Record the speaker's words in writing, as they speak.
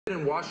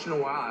In Washington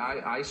a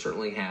while, I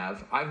certainly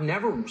have. I've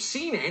never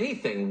seen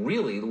anything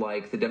really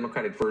like the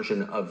Democratic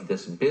version of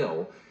this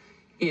bill.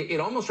 It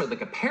almost read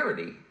like a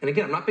parody. And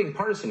again, I'm not being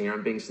partisan here,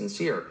 I'm being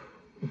sincere.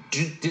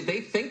 Did they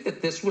think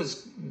that this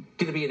was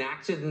going to be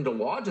enacted into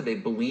law? Did they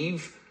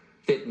believe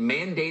that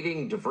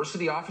mandating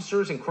diversity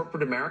officers in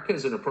corporate America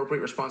is an appropriate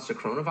response to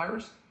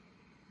coronavirus?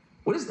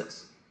 What is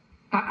this?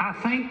 I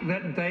think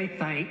that they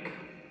think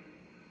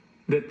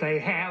that they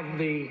have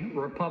the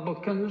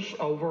Republicans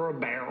over a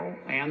barrel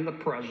and the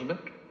president.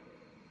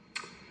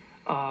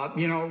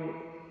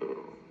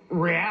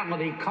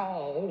 Reality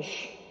calls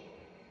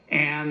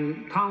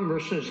and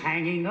Congress is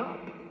hanging up.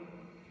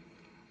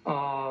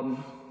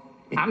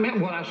 I meant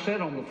what I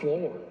said on the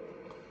floor,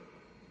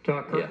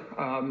 Tucker.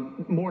 Yeah.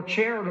 More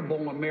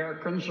charitable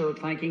Americans are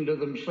thinking to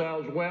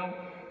themselves, well,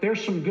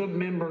 there's some good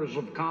members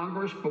of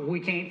Congress, but we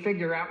can't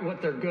figure out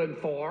what they're good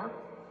for.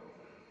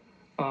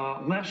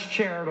 Less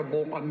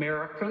charitable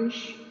Americans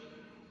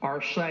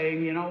are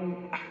saying,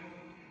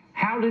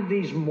 how did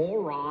these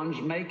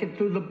morons make it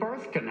through the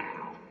birth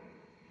canal?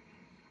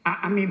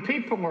 I mean,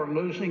 people are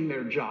losing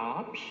their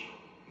jobs.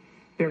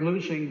 They're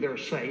losing their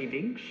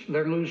savings.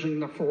 They're losing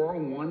their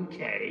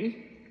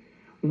 401k.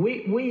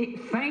 We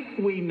think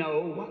we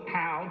know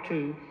how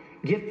to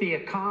get the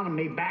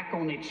economy back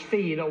on its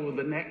feet over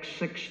the next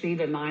 60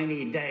 to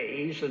 90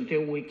 days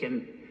until we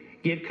can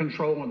get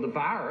control of the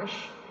virus.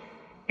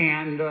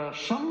 And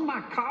some of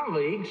my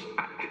colleagues,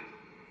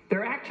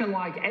 they're acting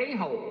like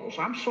a-holes.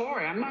 I'm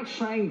sorry, I'm not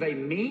saying they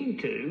mean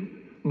to,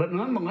 but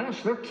nonetheless,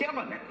 they're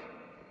killing it.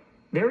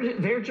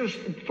 They're just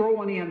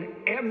throwing in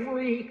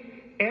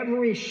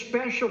every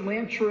special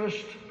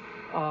interest,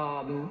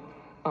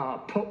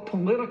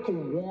 political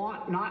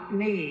want, not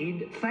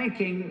need,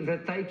 thinking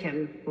that they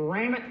can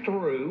ram it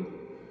through,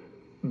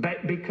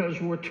 but because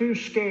we're too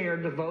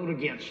scared to vote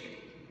against it.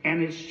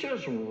 And it's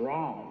just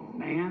wrong,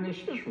 man. It's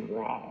just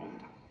wrong.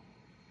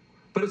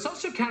 But it's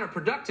also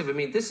counterproductive. I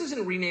mean, this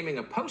isn't renaming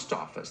a post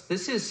office.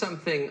 This is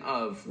something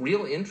of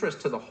real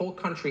interest to the whole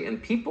country,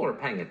 and people are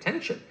paying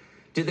attention.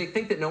 Did they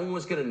think that no one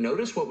was going to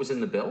notice what was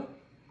in the bill?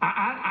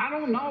 I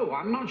don't know.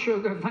 I'm not sure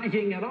they're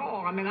thinking at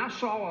all. I mean, I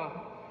saw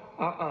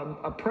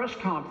a press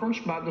conference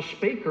by the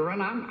speaker,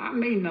 and I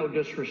mean no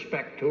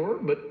disrespect to her,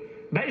 but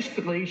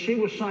basically she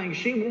was saying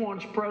she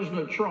wants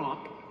President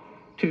Trump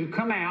to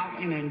come out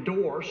and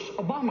endorse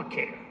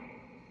Obamacare.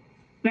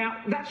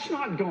 Now, that's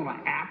not going to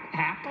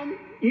happen.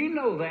 You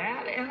know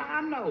that, and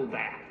I know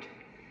that.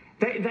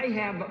 They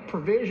have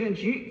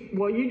provisions.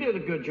 You did a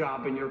good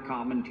job in your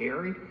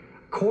commentary.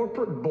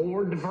 Corporate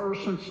board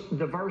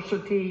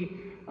diversity,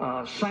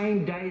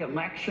 same-day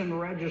election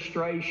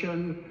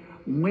registration,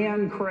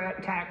 wind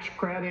tax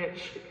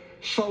credits,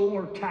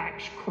 solar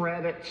tax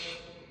credits.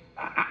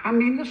 I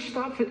mean, this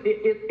stuff,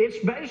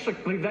 it's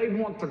basically they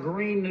want the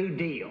Green New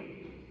Deal.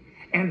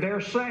 And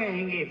they're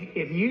saying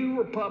if you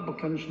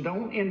Republicans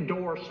don't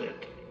endorse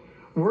it,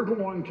 we're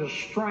going to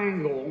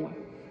strangle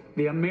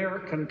the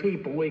American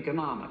people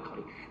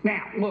economically.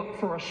 Now, look,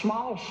 for a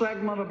small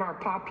segment of our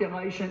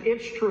population,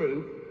 it's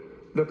true,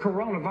 the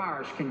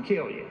coronavirus can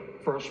kill you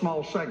for a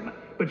small segment.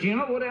 But you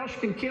know what else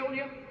can kill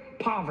you?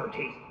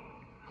 Poverty,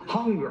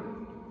 hunger,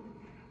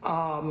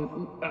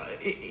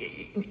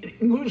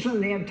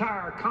 losing the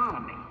entire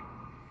economy.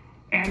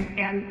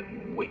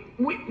 And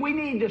we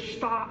need to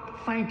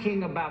stop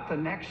thinking about the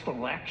next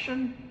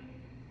election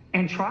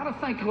and try to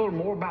think a little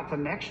more about the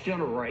next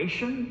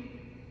generation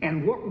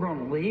and what we're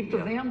going to leave to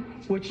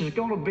them, which is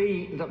going to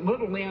be the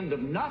little end of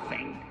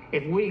nothing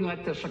if we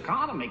let this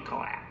economy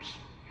collapse.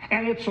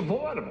 And it's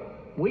avoidable.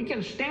 We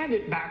can stand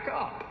it back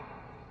up,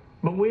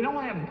 but we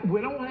don't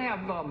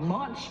have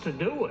months to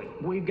do it.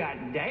 We've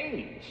got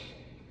days.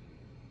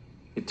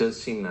 It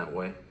does seem that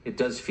way. It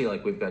does feel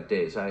like we've got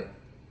days. I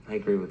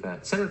agree with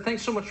that. Senator,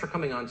 thanks so much for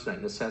coming on tonight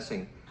and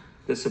assessing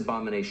this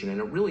abomination. And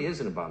it really is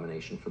an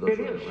abomination for those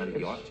who are ready.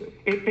 You ought to.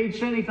 It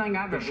beats anything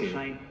I've ever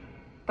seen.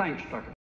 Thanks, Tucker.